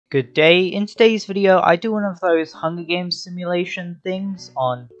Good day. In today's video, I do one of those Hunger Games simulation things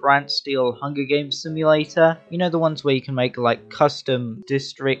on Brant Steel Hunger Games Simulator. You know, the ones where you can make like custom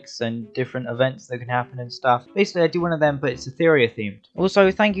districts and different events that can happen and stuff. Basically, I do one of them, but it's Etheria themed. Also,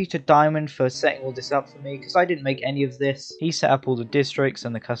 thank you to Diamond for setting all this up for me, because I didn't make any of this. He set up all the districts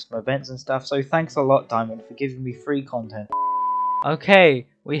and the custom events and stuff, so thanks a lot, Diamond, for giving me free content. Okay,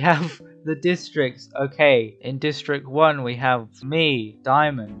 we have the districts. Okay, in District 1 we have me,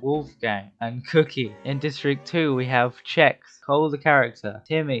 Diamond, Wolfgang, and Cookie. In District 2 we have Chex, Cole the character,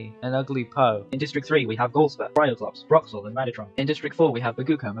 Timmy, and Ugly Poe. In District 3 we have Goldsper, Bryoclops, Broxel, and Raditron. In District 4 we have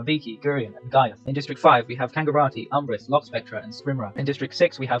Baguka, Maviki, Gurion, and Gaiath. In District 5 we have Kangarati, Umbris, Lockspectra, and Scrimra. In District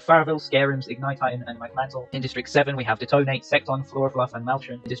 6 we have Faraville, Scarims, Ignite-Titan, and Magmantle. In District 7 we have Detonate, Secton, Florafluff, and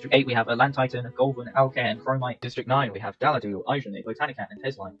Malchun. In District 8 we have Atlantitan, Golvan, Alcare, and Chromite. In District 9 we have Daladoodle, Aijane, Botanicat, and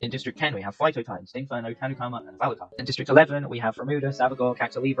Tesline. In District 10 we have Phytotitan, Stingferno, Tanukama, and Valakar. In District 11 we have Remuda, Savagor,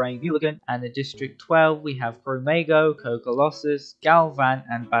 Cactolibre, Mulligan. And in District 12 we have Chromago, Cocolossus, Galvan,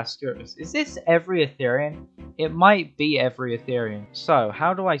 and Bascurus. Is this every Etherean? It might be every Etherean. So,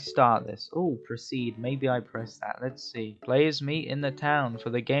 how do I start this? Oh, proceed. Maybe I press that. Let's see. Players meet in the town for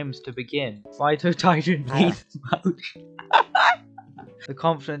the games to begin. Phytotitan meets Malchun. The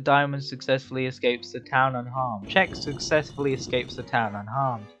confident Diamond successfully escapes the town unharmed. Chex successfully escapes the town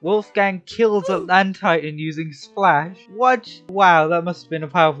unharmed. Wolfgang kills Atlantitan using Splash. What? Wow, that must have been a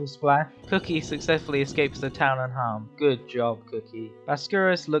powerful splash. Cookie successfully escapes the town unharmed. Good job, Cookie.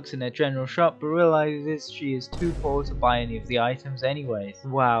 Bascurus looks in a general shop but realizes she is too poor to buy any of the items anyways.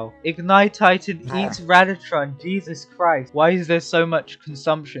 Wow. Ignite-Titan eats Raditron. Jesus Christ. Why is there so much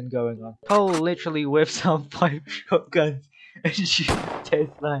consumption going on? Cole literally whips out 5 shotguns and shoots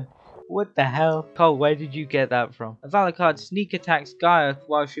Tesla. What the hell? Cole, where did you get that from? Valakar sneak attacks Gaiath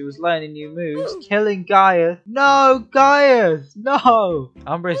while she was learning new moves, killing Gaiath. No, Gaiath! No!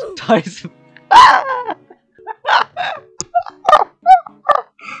 Umbris dies.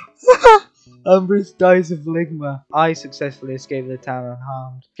 Umbris dies of Ligma. I successfully escape the town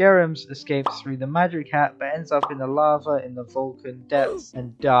unharmed. Gerims escapes through the magic hat but ends up in the lava in the Vulcan depths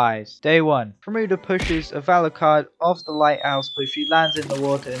and dies. Day 1. Remuda pushes a Valakard off the lighthouse but she lands in the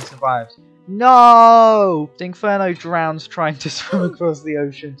water and survives. No! Stingferno drowns trying to swim across the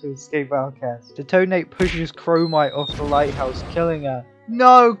ocean to escape Outcast. Detonate pushes Chromite off the lighthouse, killing her.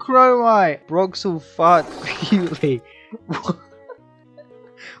 No, Chromite! Broxel farts cutely.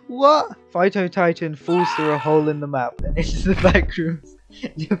 What? Phytotitan falls through a hole in the map and into the back rooms,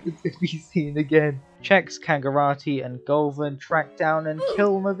 never to be seen again. Chex, Kangarati, and Golvan track down and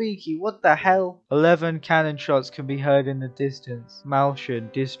kill Maviki. What the hell? 11 cannon shots can be heard in the distance.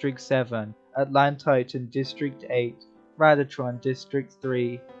 Malchun, District 7. Atlantitan, District 8. Raditron, District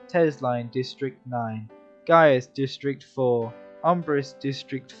 3. Tesline, District 9. Gaia's, District 4. Umbris,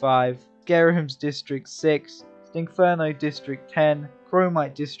 District 5. Scarim's, District 6. Stingferno, District 10.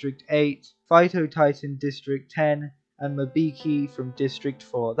 Chromite, District 8, Phytotitan, District 10, and Mabiki from District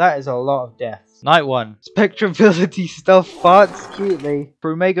 4. That is a lot of deaths. Night 1. Spectrability stuff farts cutely.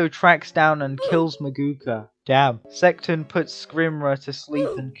 Chromago tracks down and kills Maguka. Damn. Secton puts Scrimra to sleep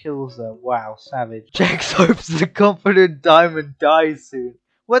and kills her. Wow, savage. Chex hopes the confident Diamond dies soon.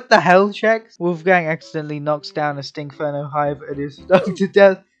 What the hell, Chex? Wolfgang accidentally knocks down a Stingferno hive and is stung to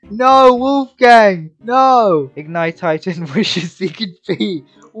death. No, Wolfgang! No! Ignite-Titan wishes he could be.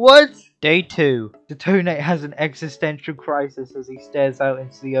 What? Day 2. Detonate has an existential crisis as he stares out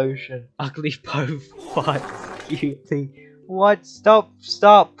into the ocean. Ugly Poe farts cutely. What? Stop!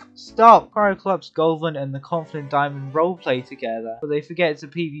 Stop! Stop! Cryoclops, Golvan, and the confident Diamond roleplay together, but they forget it's a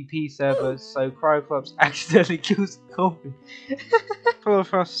PvP server, so Cryoclops accidentally kills Golvan.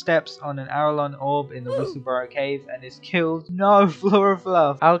 Florafluff steps on an Aralon orb in the Whistleborough cave and is killed. No,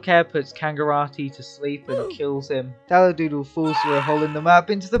 Florafluff! Alcare puts Kangarati to sleep and kills him. Daladoodle falls through a hole in the map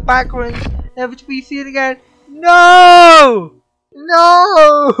into the backrooms, never to be seen again. No!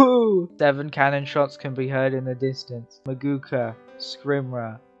 No! 7 cannon shots can be heard in the distance. Maguka,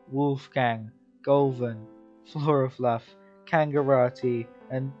 Scrimra, Wolfgang, Golvan, Florafluff, Kangarati,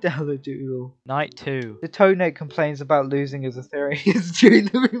 and Daladoodle. Night 2. Detonate complains about losing his Etheria during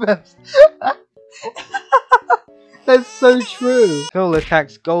the remaps. That's so true. Cole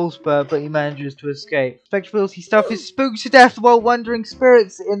attacks Goldsper, but he manages to escape. Spectrability stuff is spooked to death while wandering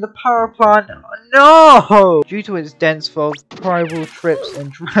spirits in the power plant. No! Due to its dense fog, Primal trips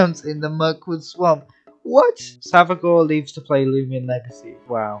and drowns in the Mirkwood swamp. What? Savagor leaves to play Lumion Legacy.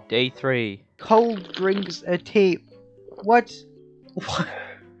 Wow. Day 3. Cole drinks a tea. What?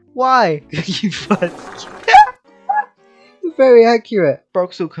 Why? You fuck. Very accurate.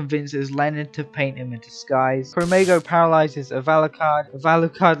 Broxel convinces Leonard to paint him in disguise. Chromego paralyzes Avalocard.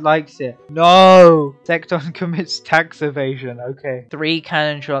 Avalocard likes it. No! Secton commits tax evasion. Okay. 3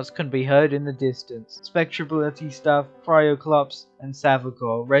 cannon shots can be heard in the distance. Spectrability stuff, Cryoclops, and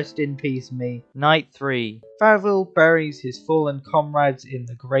Savagor. Rest in peace, me. Night 3. Farville buries his fallen comrades in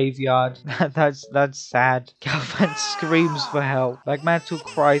the graveyard. That's sad. Galvan screams for help. Magmantle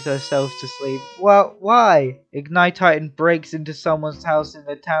cries herself to sleep. Well, why? Ignite Titan breaks into someone's house in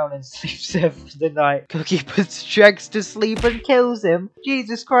the town and sleeps there for the night. Cookie puts Jax to sleep and kills him.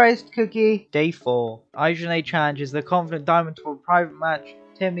 Jesus Christ, Cookie. Day 4. Aijane challenges the Confident Diamond to a private match.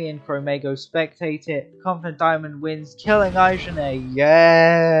 Timmy and Chromego spectate it. Confident Diamond wins, killing Aijane.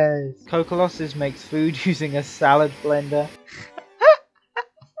 Yes! Cocolossus makes food using a salad blender.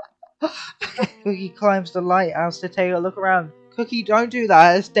 Cookie climbs the lighthouse to take a look around. Cookie, don't do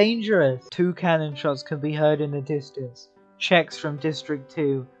that, it's dangerous. 2 cannon shots can be heard in the distance. Chex from District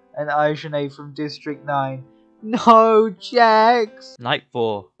 2 and Aijane from District 9. No, Jax! Night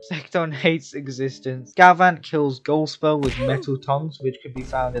 4. Secton hates existence. Galvant kills Goldspell with metal tongs, which can be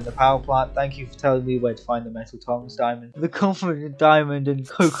found in the power plant. Thank you for telling me where to find the metal tongs, Diamond. The Confident Diamond and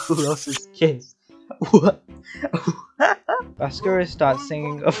Cocolossus kiss. What? Vascura starts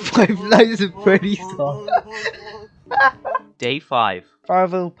singing a Five Nights at Freddy's song. Day 5.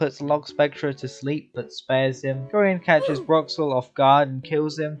 Farville puts Log Spectra to sleep but spares him. Gorian catches Broxel off guard and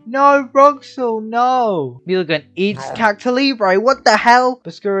kills him. No, Broxel, no! Mulligan eats Cactolibre, what the hell?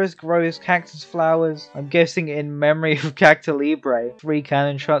 Bascuras grows cactus flowers. I'm guessing in memory of Cactolibre. 3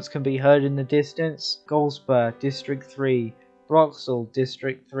 cannon shots can be heard in the distance. Goldspur, District 3. Broxel,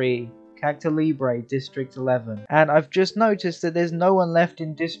 District 3. Cactolibre, District 11. And I've just noticed that there's no one left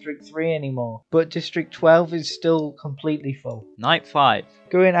in District 3 anymore, but District 12 is still completely full. Night 5.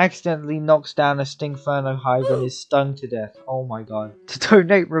 Guin accidentally knocks down a Stingferno hive and is stung to death. Oh my god. To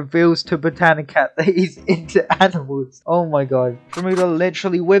donate reveals to Botanicat that he's into animals. Oh my god. Bermuda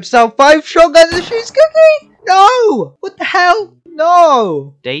literally whips out 5 shotguns and shoots Cookie! No! What the hell?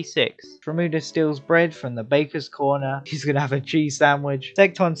 No! Day 6. Bermuda steals bread from the baker's corner. He's gonna have a cheese sandwich.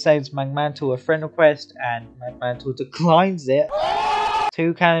 Secton saves Magmantle a friend request and Magmantle declines it.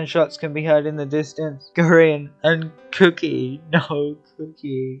 2 cannon shots can be heard in the distance. Gurian and Cookie. No,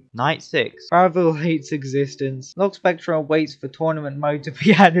 Cookie. Night 6. Farville hates existence. Log Spectra waits for tournament mode to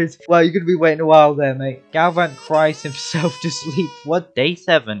be added. Well, you're gonna be waiting a while there, mate. Galvant cries himself to sleep. What? Day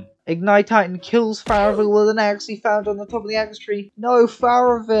 7. Ignite Titan kills Farville with an axe he found on the top of the axe tree. No,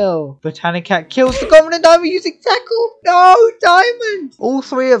 Farville! Botanicat kills the Confident Diamond using tackle. No, Diamond! All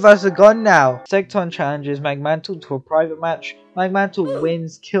 3 of us are gone now. Secton challenges Magmantle to a private match. Magmantle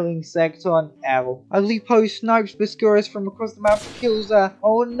wins, killing Secton. Ow. Ugly Poe snipes Bascuras from across the map and kills her.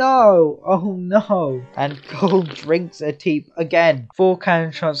 Oh no! Oh no! And Gold drinks a teep again. 4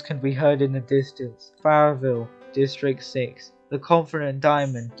 cannon shots can be heard in the distance. Farville, District 6. The Confident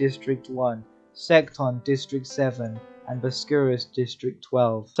Diamond, District 1, Secton, District 7, and Bascuras, District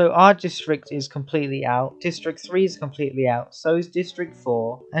 12. So our district is completely out, District 3 is completely out, so is District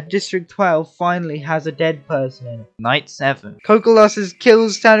 4, and District 12 finally has a dead person in it. Night 7. Cocolossus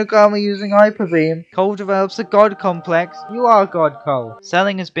kills Tanukama using Hyper Beam. Cole develops a God Complex. You are God, Cole.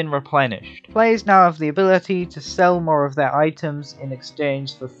 Selling has been replenished. Players now have the ability to sell more of their items in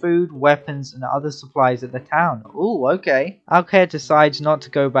exchange for food, weapons, and other supplies at the town. Ooh, okay. Alcair decides not to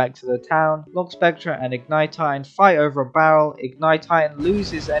go back to the town. Log Spectra and Ignite Titan fight over a barrel. Ignite Titan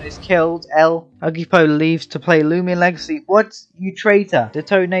loses and is killed. Ugipo leaves to play Lumion Legacy. What? You traitor.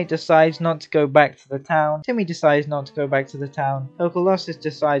 Detonate decides not to go back to the town. Timmy decides not to go back to the town. Cocolossus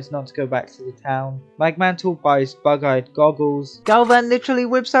decides not to go back to the town. Magmantle buys bug-eyed goggles. Galvan literally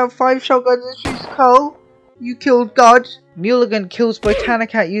whips out 5 shotguns and shoots Cole. You killed God. Mulligan kills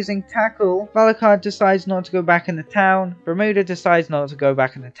Botanicat using tackle. Valakard decides not to go back in the town. Bermuda decides not to go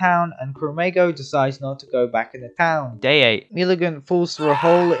back in the town. And Chromego decides not to go back in the town. Day 8. Mulligan falls through a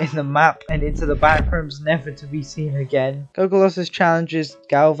hole in the map and into the backrooms, never to be seen again. Cocolossus challenges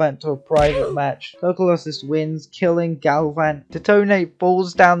Galvant to a private match. Cocolossus wins, killing Galvant. Detonate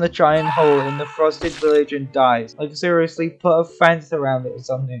falls down the giant hole in the frosted village and dies. Like seriously, put a fence around it or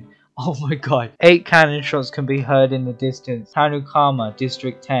something. Oh my god. 8 cannon shots can be heard in the distance. Tanukama,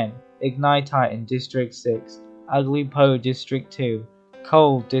 District 10. Ignite Titan, District 6. Ugly Poe, District 2.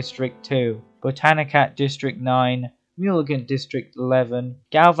 Cole, District 2. Botanicat, District 9. Mulligan District 11,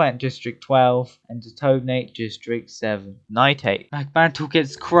 Galvant District 12, and Detonate District 7. Night 8. McMantle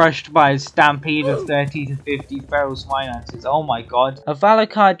gets crushed by a stampede of 30 to 50 feral swine hunters. Oh my god.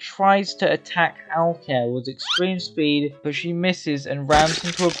 Avalokard tries to attack Alcair with extreme speed, but she misses and rams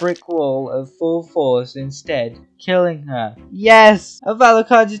into a brick wall at full force instead, killing her. Yes!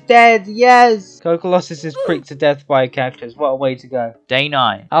 Avalokard's dead! Yes! Colossus is pricked to death by a cactus. What a way to go. Day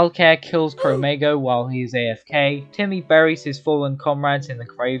 9. Alcair kills Chromago while he is AFK. Timmy buries his fallen comrades in the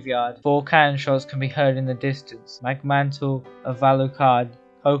graveyard. 4 cannon shots can be heard in the distance. Magmantle, Avalokard,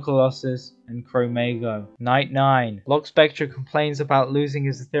 Colossus, and Chromago. Night 9. Log Spectre complains about losing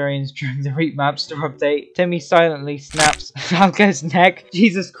his Etherians during the Reap Mapster update. Timmy silently snaps Alcair's neck.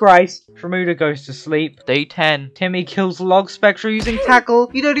 Jesus Christ. Shmuda goes to sleep. Day 10. Timmy kills Log Spectre using tackle.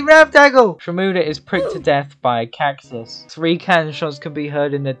 You don't even have tackle. Shmuda is pricked to death by a cactus. 3 cannon shots can be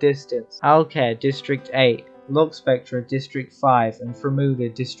heard in the distance. Alcair, District 8. Log Spectre, District 5. And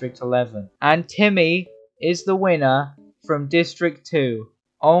Shmuda, District 11. And Timmy is the winner from District 2.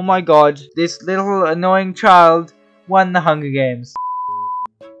 Oh my god, this little annoying child won the Hunger Games.